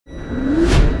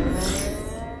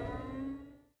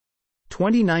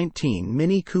2019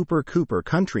 Mini Cooper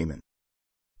Countryman.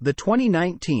 The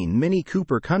 2019 Mini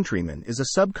Cooper Countryman is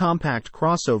a subcompact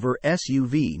crossover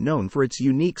SUV known for its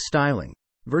unique styling,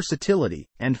 versatility,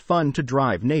 and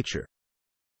fun-to-drive nature.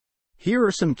 Here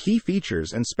are some key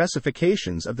features and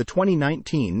specifications of the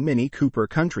 2019 Mini Cooper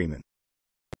Countryman.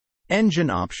 Engine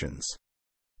options.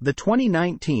 The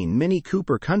 2019 Mini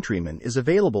Cooper Countryman is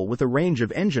available with a range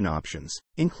of engine options,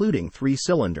 including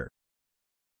 3-cylinder.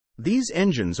 These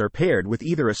engines are paired with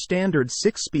either a standard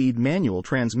 6-speed manual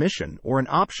transmission or an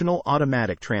optional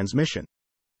automatic transmission.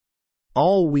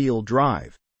 All-wheel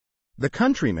drive. The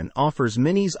Countryman offers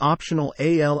Mini's optional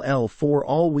ALL4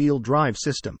 all-wheel drive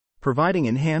system, providing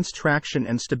enhanced traction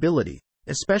and stability,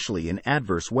 especially in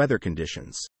adverse weather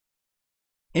conditions.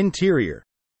 Interior.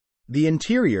 The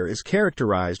interior is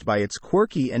characterized by its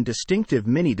quirky and distinctive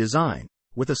Mini design,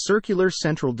 with a circular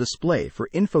central display for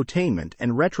infotainment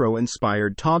and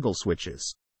retro-inspired toggle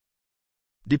switches.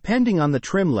 Depending on the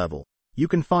trim level, you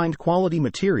can find quality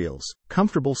materials,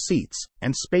 comfortable seats,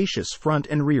 and spacious front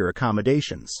and rear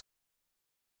accommodations.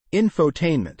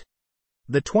 Infotainment.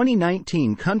 The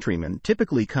 2019 Countryman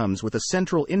typically comes with a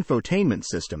central infotainment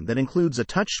system that includes a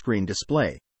touchscreen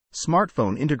display,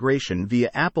 smartphone integration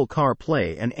via Apple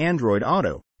CarPlay and Android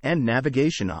Auto, and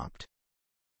navigation opt.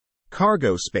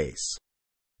 Cargo space.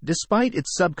 Despite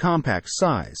its subcompact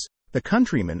size, the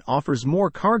Countryman offers more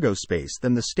cargo space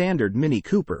than the standard Mini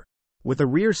Cooper, with a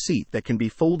rear seat that can be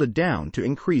folded down to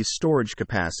increase storage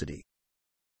capacity.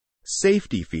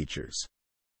 Safety features.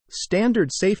 Standard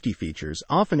safety features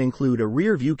often include a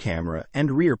rear view camera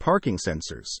and rear parking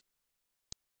sensors.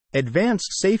 Advanced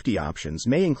safety options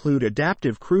may include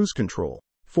adaptive cruise control,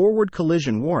 forward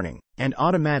collision warning, and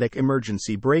automatic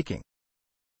emergency braking.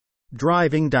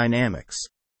 Driving dynamics.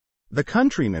 The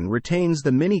Countryman retains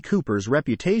the Mini Cooper's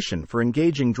reputation for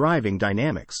engaging driving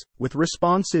dynamics, with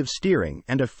responsive steering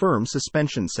and a firm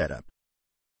suspension setup.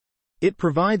 It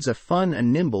provides a fun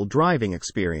and nimble driving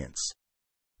experience.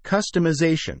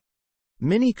 Customization.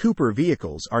 Mini Cooper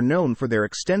vehicles are known for their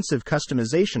extensive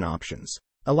customization options,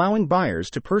 allowing buyers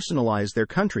to personalize their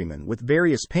Countryman with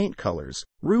various paint colors,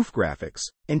 roof graphics,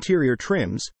 interior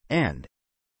trims, and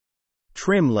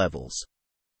trim levels.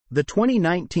 The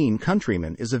 2019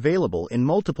 Countryman is available in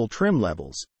multiple trim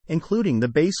levels, including the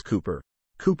Base Cooper,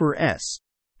 Cooper S,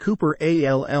 Cooper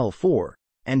ALL4,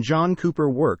 and John Cooper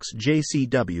Works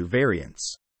JCW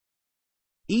variants.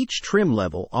 Each trim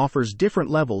level offers different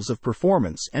levels of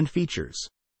performance and features.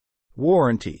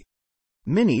 Warranty.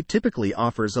 Mini typically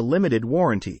offers a limited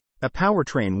warranty, a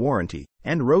powertrain warranty,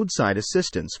 and roadside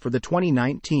assistance for the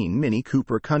 2019 Mini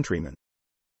Cooper Countryman.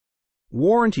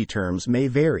 Warranty terms may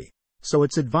vary, so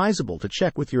it's advisable to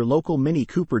check with your local Mini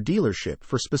Cooper dealership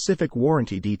for specific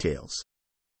warranty details.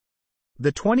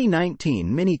 The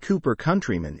 2019 Mini Cooper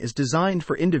Countryman is designed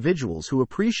for individuals who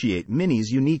appreciate Mini's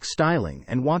unique styling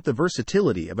and want the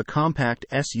versatility of a compact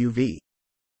SUV.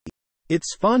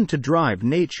 Its fun-to-drive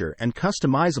nature and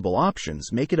customizable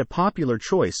options make it a popular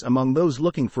choice among those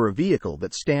looking for a vehicle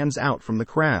that stands out from the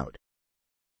crowd.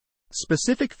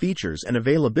 Specific features and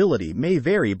availability may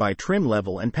vary by trim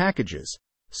level and packages,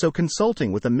 so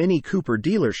consulting with a Mini Cooper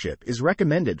dealership is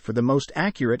recommended for the most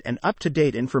accurate and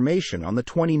up-to-date information on the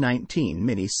 2019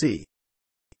 Mini C.